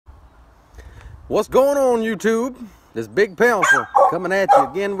What's going on, YouTube? This Big Pencil coming at you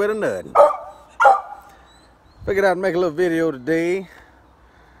again with a nut. Figured I'd make a little video today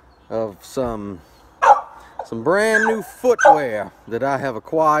of some brand new footwear that I have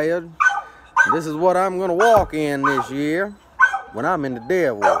acquired. This is what I'm gonna walk in this year when I'm in the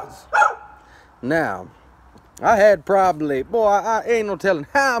dead woods. Now, I had probably, boy, I ain't no telling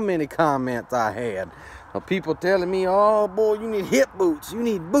how many comments I had of people telling me, oh boy, you need hip boots, you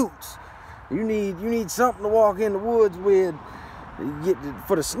need boots. You need something to walk in the woods with,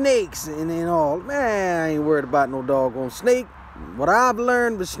 for the snakes and all. Man, I ain't worried about no doggone snake. What I've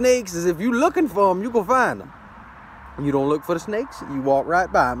learned with snakes is if you looking for them, you go find them. You don't look for the snakes, you walk right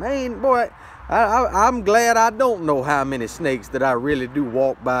by them. Ain't, boy, I'm glad I don't know how many snakes that I really do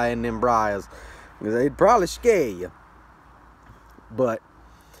walk by in them briars, because they'd probably scare you. But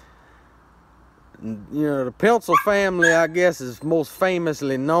you know, the Pencil family, I guess, is most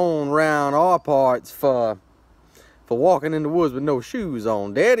famously known around our parts for walking in the woods with no shoes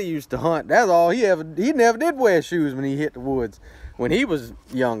on. Daddy used to hunt. That's all he never did wear shoes when he hit the woods. When he was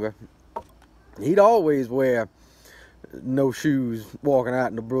younger, he'd always wear no shoes walking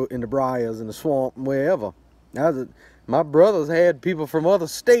out in the briars, in the swamp, and wherever. My brothers had people from other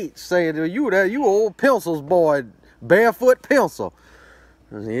states saying, you old Pencil's boy, barefoot Pencil.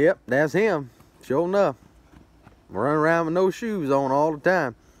 Yep, that's him. Sure enough, running around with no shoes on all the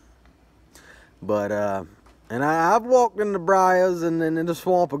time. But and I've walked in the briars and in the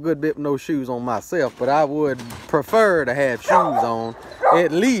swamp a good bit with no shoes on myself, but I would prefer to have shoes on,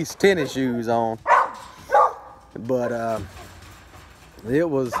 at least tennis shoes on. But it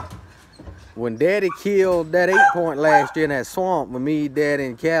was when Daddy killed that 8-point last year in that swamp, when me, Daddy,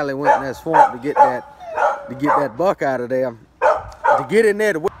 and Callie went in that swamp to get that buck out of there, to get in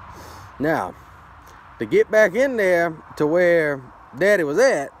there now. To get back in there to where Daddy was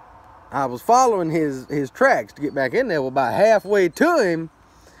at, I was following his tracks to get back in there. Well, about halfway to him,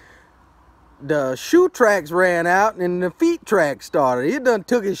 the shoe tracks ran out and the feet tracks started. He done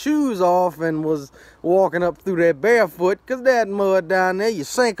took his shoes off and was walking up through that barefoot, because that mud down there, you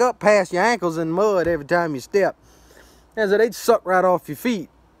sink up past your ankles in mud every time you step. And so they'd suck right off your feet,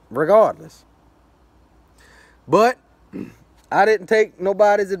 regardless. But I didn't take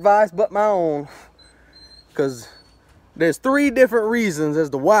nobody's advice but my own. Because there's 3 different reasons as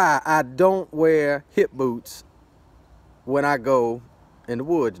to why I don't wear hip boots when I go in the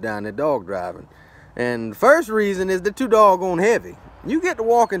woods down there dog driving. And the first reason is they're too doggone heavy. You get to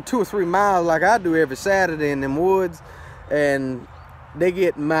walking 2 or 3 miles like I do every Saturday in them woods, and they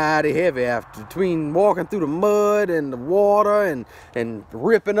get mighty heavy after. Between walking through the mud and the water and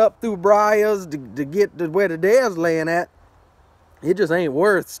ripping up through briars to get to where the deer's laying at, it just ain't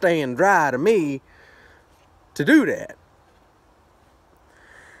worth staying dry to me to do that.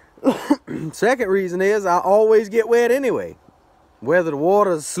 Second reason is I always get wet anyway. Whether the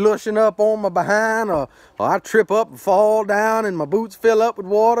water's slushing up on my behind or I trip up and fall down and my boots fill up with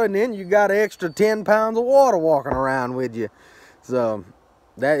water, and then you got an extra 10 pounds of water walking around with you. So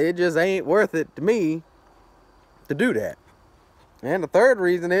that it just ain't worth it to me to do that. And the third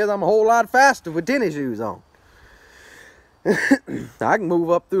reason is I'm a whole lot faster with tennis shoes on. I can move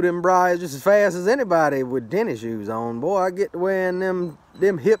up through them briars just as fast as anybody with tennis shoes on. Boy, I get to wearing them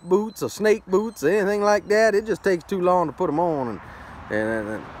hip boots or snake boots or anything like that, it just takes too long to put them on.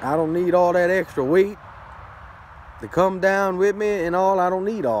 And I don't need all that extra weight to come down with me and all. I don't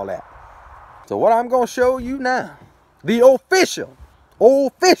need all that. So what I'm going to show you now, the official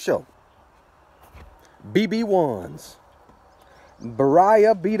BB1's,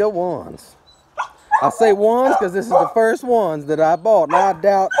 BB1's. I say ones because this is the first ones that I bought. Now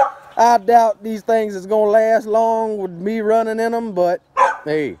I doubt these things is gonna last long with me running in them, but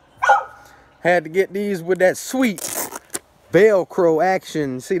hey, had to get these with that sweet Velcro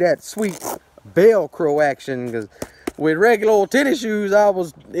action. See that sweet Velcro action? Because with regular old tennis shoes, I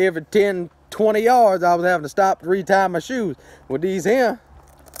was every 10-20 yards I was having to stop to retie my shoes. With these here,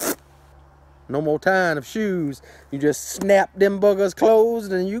 no more tying of shoes. You just snap them buggers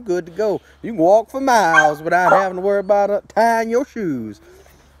closed and you good to go. You can walk for miles without having to worry about tying your shoes.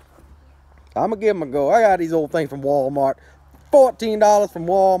 I'm gonna give them a go. I got these old things from Walmart. $14 from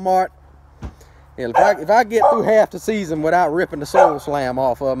Walmart. And if I get through half the season without ripping the sole slam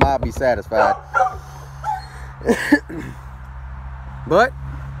off of them, I'll be satisfied. But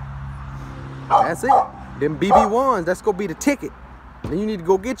that's it. Them BB1's, that's gonna be the ticket. And you need to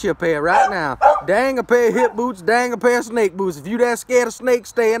go get you a pair right now. Dang a pair of hip boots, dang a pair of snake boots. If you that scared of snakes,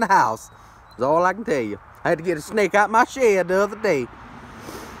 stay in the house. That's all I can tell you. I had to get a snake out my shed the other day.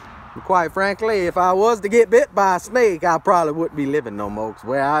 And quite frankly, if I was to get bit by a snake, I probably wouldn't be living no more. Cause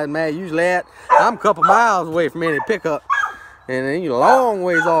where I'm at usually at, I'm a couple miles away from any pickup, and then you're a long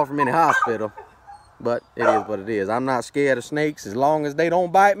ways off from any hospital. But it is what it is. I'm not scared of snakes. As long as they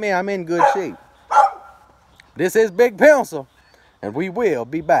don't bite me, I'm in good shape. This is Big Pencil, and we will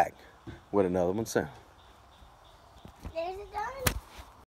be back with another one soon.